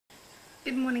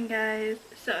Good morning guys.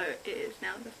 So it is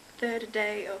now the third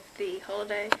day of the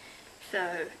holiday.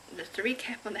 So just to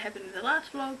recap on what happened in the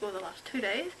last vlog, or the last 2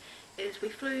 days, is we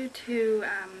flew to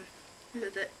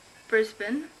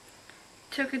Brisbane,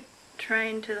 took a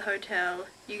train to the hotel.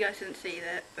 You guys didn't see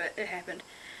that, but it happened.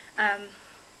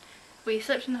 We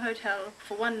slept in the hotel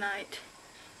for one night,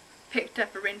 picked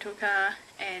up a rental car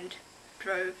and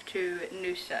drove to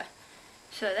Noosa.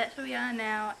 So that's where we are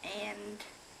now, and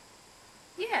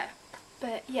yeah.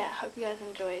 But yeah, I hope you guys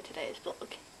enjoy today's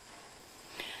vlog.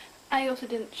 I also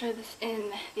didn't show this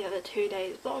in the other 2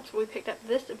 days vlogs, but we picked up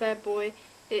this bad boy.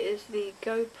 It is the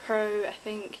GoPro, I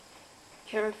think,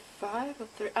 Hero 5 or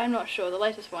 3, I'm not sure, the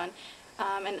latest one.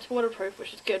 And it's waterproof,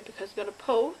 which is good because we've got a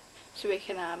pool, so we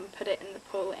can put it in the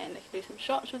pool and I can do some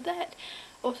shots with that.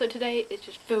 Also today is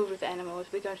just filled with animals.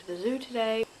 We're going to the zoo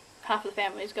today. Half of the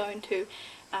family is going to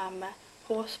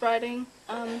horse riding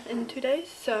in 2 days,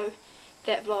 so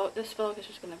this vlog is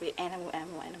just going to be animal.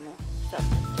 So.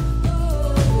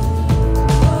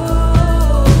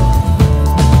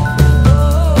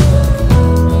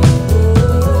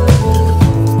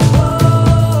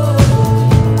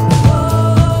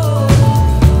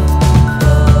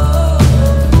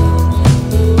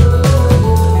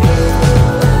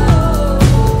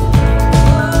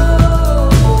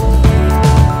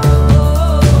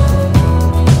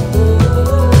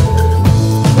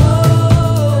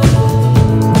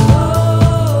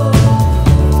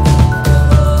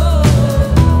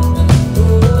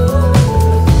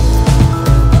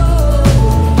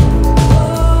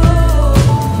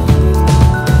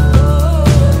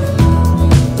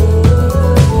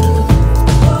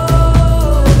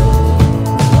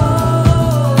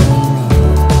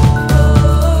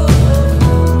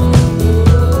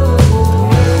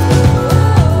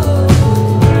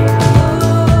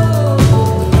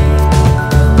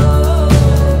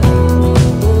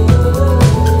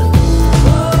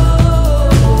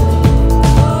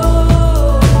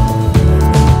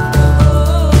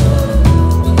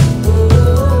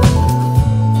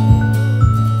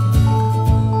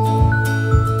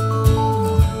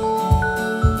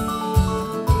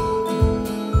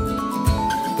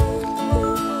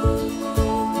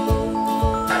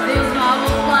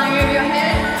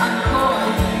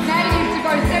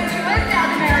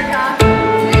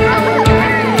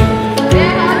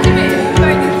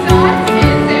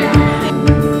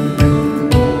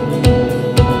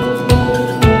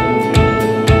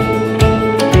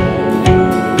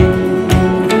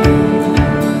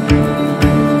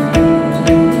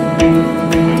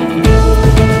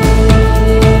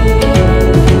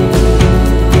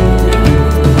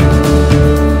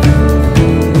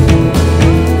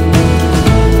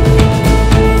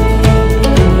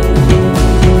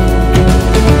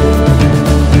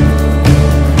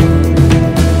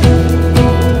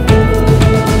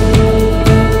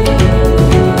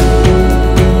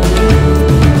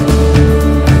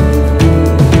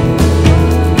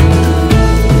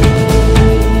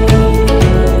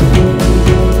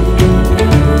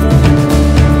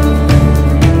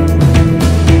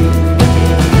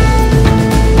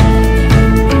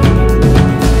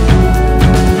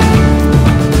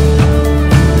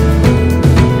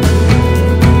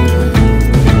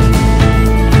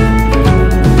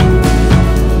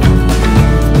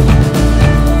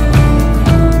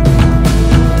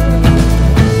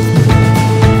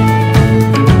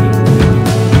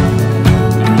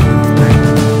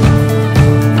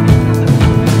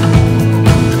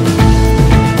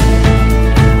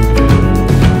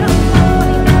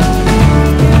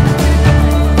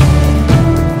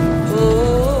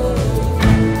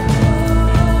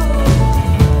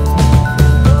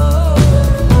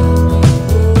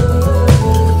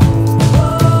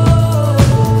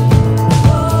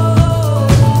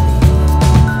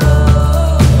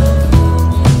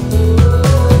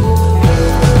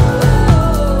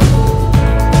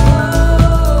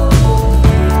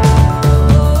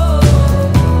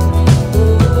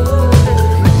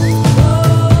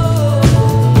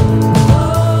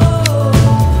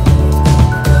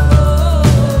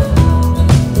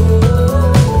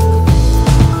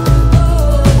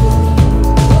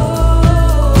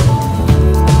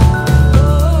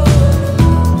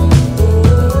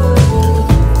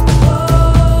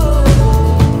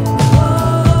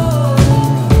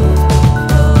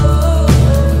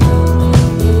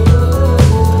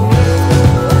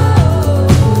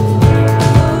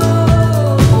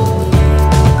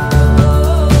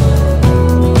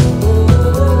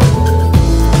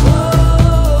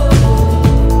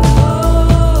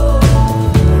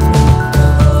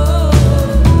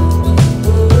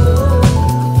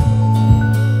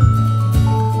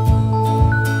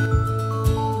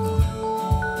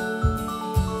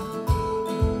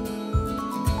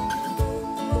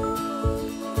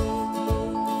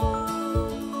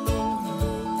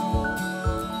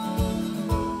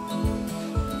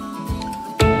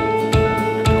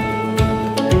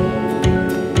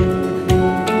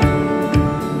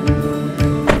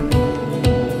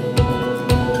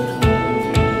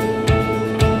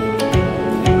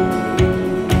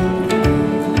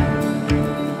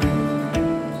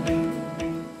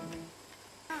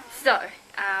 So,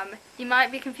 you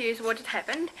might be confused what just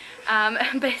happened.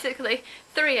 Basically,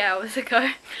 3 hours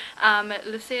ago,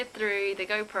 Lucia threw the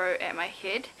GoPro at my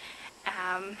head.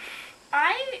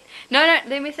 No,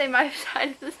 let me say my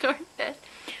side of the story first.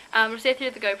 Lucia threw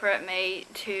the GoPro at me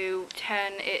to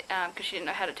turn it, because she didn't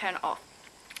know how to turn it off.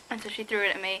 And so she threw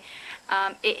it at me.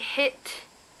 It hit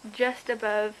just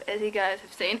above, as you guys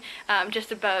have seen,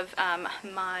 just above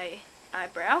my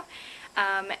eyebrow.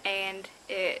 And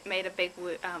it made a big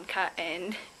cut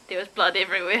and there was blood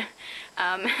everywhere.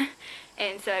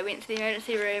 And so I went to the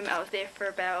emergency room. I was there for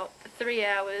about 3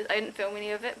 hours. I didn't film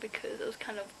any of it because it was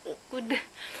kind of awkward.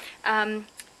 And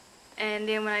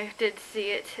then when I did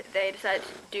see it, they decided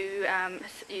to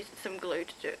use some glue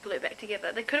to glue it back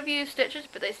together. They could have used stitches,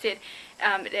 but they said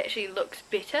it actually looks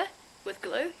better with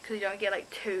glue because you don't get like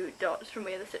 2 dots from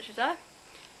where the stitches are.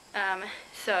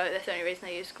 So that's the only reason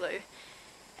I used glue.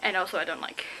 And also I don't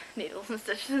like needles and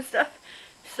stitches and stuff.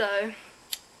 So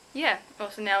yeah,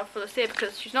 also now for Lucia,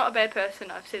 because she's not a bad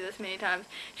person, I've said this many times,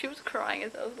 she was crying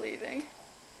as I was leaving.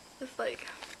 Just like,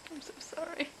 I'm so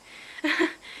sorry.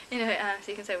 You know,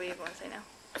 so you can say what you want to say now.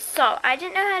 So, I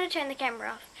didn't know how to turn the camera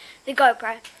off, the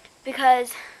GoPro,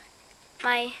 because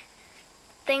my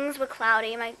things were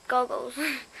cloudy, my goggles,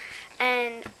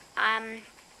 and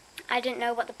I didn't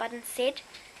know what the button said,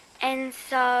 and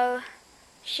so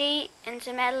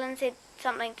Madeline said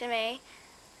something to me,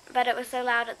 but it was so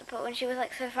loud at the pool, and she was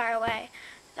like so far away,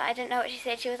 that I didn't know what she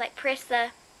said. She was like, press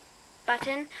the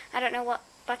button. I don't know what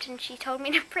button she told me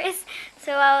to press,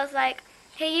 so I was like,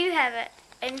 here, you have it.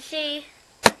 And she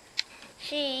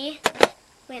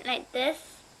went like this,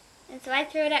 and so I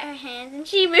threw it at her hands, and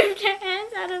she moved her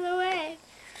hands out of the way.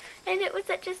 And it was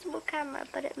such a small camera,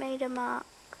 but it made a mark.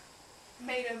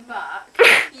 Made a mark?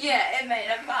 Yeah, it made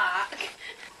a mark.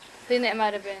 I think that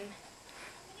might have been...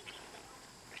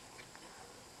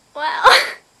 Wow.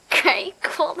 Great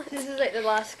quality. This is like the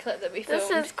last clip that we filmed.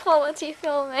 This is quality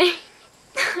filming.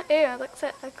 Ew, I look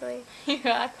so ugly. You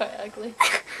are quite ugly.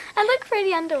 I look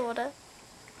pretty underwater.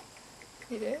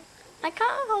 You do? I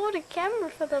can't hold a camera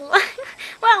for the life.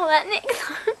 Well, that next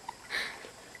one.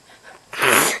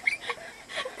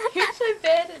 You're so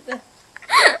bad at this.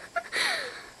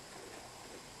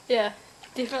 Yeah,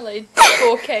 definitely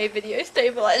 4K video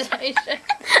stabilization.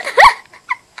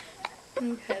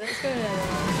 Okay, let's go to another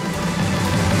one.